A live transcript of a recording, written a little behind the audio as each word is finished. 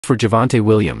for Javonte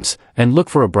Williams, and look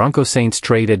for a Broncos-Saints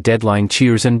trade at deadline.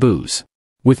 Cheers and boos.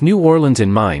 With New Orleans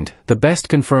in mind, the best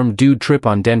confirmed dude trip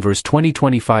on Denver's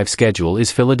 2025 schedule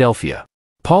is Philadelphia.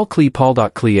 Paul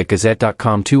Klee at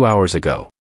Gazette.com 2 hours ago.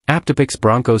 Aptopix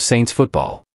Broncos-Saints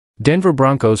football. Denver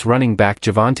Broncos running back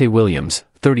Javonte Williams,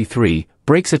 33,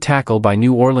 breaks a tackle by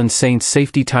New Orleans Saints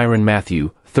safety Tyrann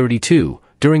Mathieu, 32,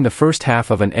 during the first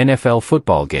half of an NFL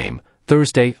football game,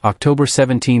 Thursday, October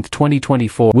 17,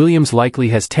 2024. Williams likely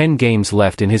has 10 games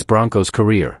left in his Broncos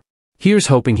career. Here's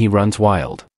hoping he runs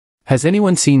wild. Has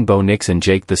anyone seen Bo Nix and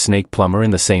Jake the Snake Plumber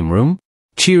in the same room?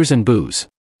 Cheers and boos.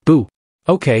 Boo.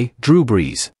 Okay, Drew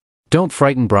Brees. Don't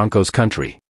frighten Broncos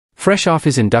country. Fresh off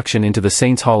his induction into the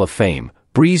Saints Hall of Fame,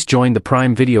 Brees joined the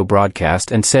Prime Video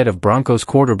broadcast and said of Broncos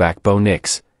quarterback Bo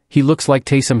Nix, "He looks like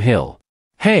Taysom Hill."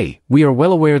 Hey, we are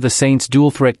well aware the Saints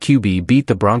dual-threat QB beat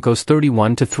the Broncos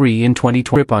 31-3 in 2020.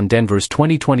 Trip on Denver's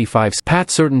 2025. Pat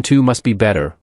certain 2 must be better,